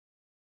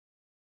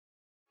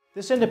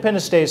This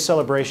Independence Day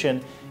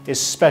celebration is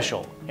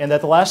special, and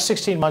that the last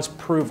 16 months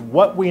prove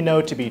what we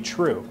know to be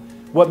true.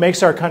 What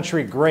makes our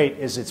country great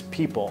is its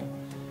people.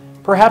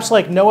 Perhaps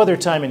like no other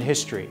time in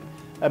history,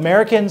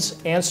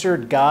 Americans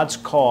answered God's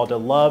call to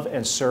love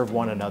and serve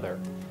one another.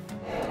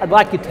 I'd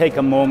like to take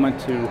a moment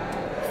to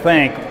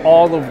thank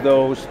all of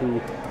those who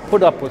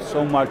put up with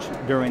so much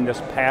during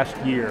this past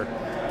year.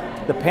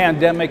 The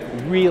pandemic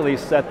really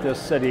set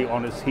this city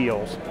on its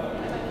heels.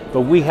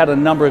 But we had a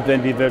number of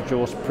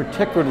individuals,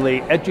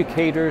 particularly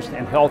educators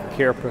and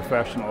healthcare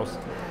professionals,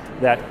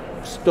 that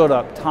stood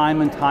up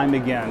time and time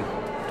again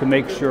to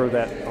make sure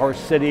that our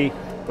city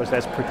was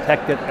as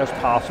protected as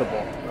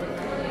possible.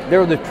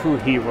 They're the true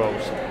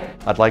heroes.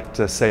 I'd like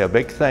to say a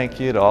big thank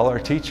you to all our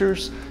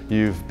teachers.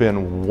 You've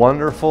been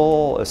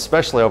wonderful,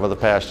 especially over the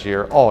past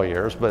year, all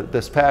years, but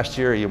this past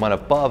year you went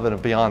above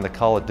and beyond the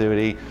call of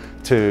duty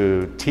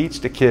to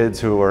teach the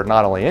kids who are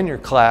not only in your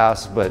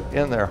class, but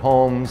in their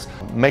homes,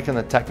 making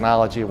the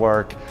technology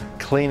work,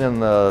 cleaning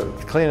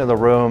the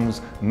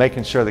rooms,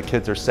 making sure the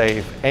kids are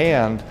safe,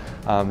 and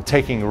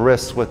taking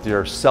risks with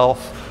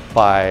yourself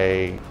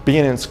by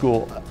being in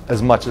school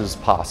as much as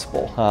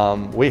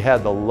possible. We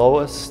had the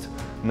lowest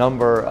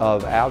number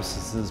of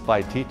absences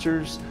by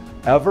teachers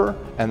ever,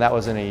 and that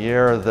was in a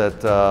year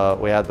that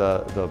we had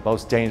the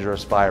most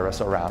dangerous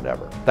virus around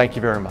ever. Thank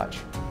you very much.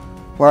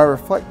 When I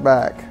reflect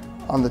back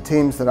on the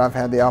teams that I've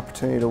had the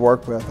opportunity to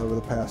work with over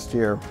the past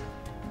year,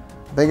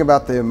 I think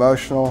about the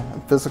emotional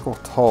and physical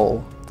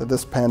toll that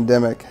this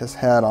pandemic has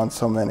had on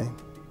so many.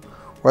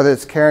 Whether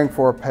it's caring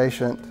for a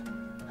patient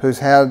who's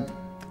had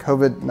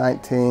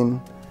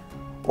COVID-19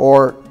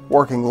 or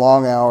working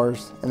long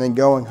hours and then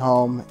going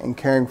home and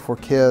caring for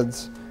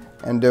kids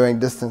and doing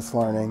distance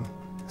learning,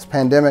 this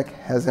pandemic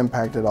has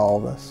impacted all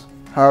of us.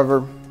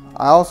 However,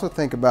 I also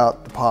think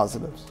about the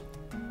positives,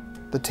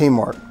 the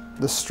teamwork,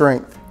 the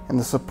strength, and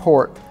the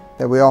support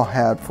that we all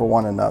had for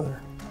one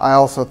another. I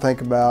also think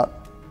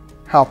about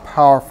how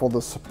powerful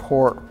the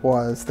support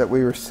was that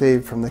we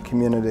received from the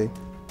community.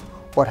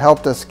 What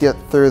helped us get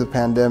through the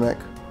pandemic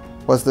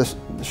was the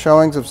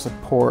showings of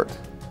support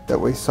that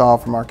we saw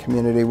from our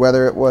community,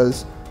 whether it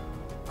was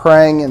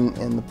praying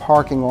in the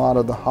parking lot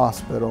of the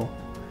hospital,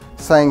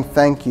 saying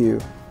thank you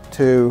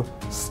to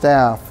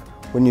staff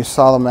when you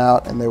saw them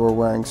out and they were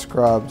wearing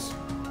scrubs,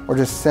 or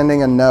just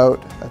sending a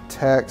note, a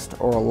text,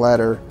 or a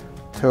letter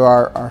to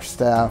our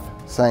staff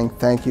saying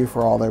thank you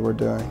for all they were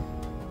doing.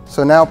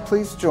 So now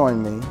please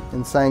join me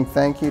in saying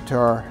thank you to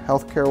our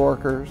healthcare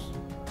workers,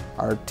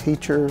 our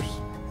teachers,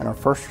 and our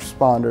first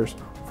responders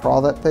for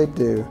all that they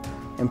do.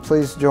 And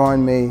please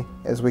join me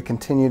as we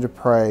continue to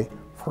pray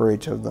for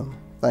each of them.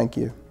 Thank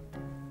you.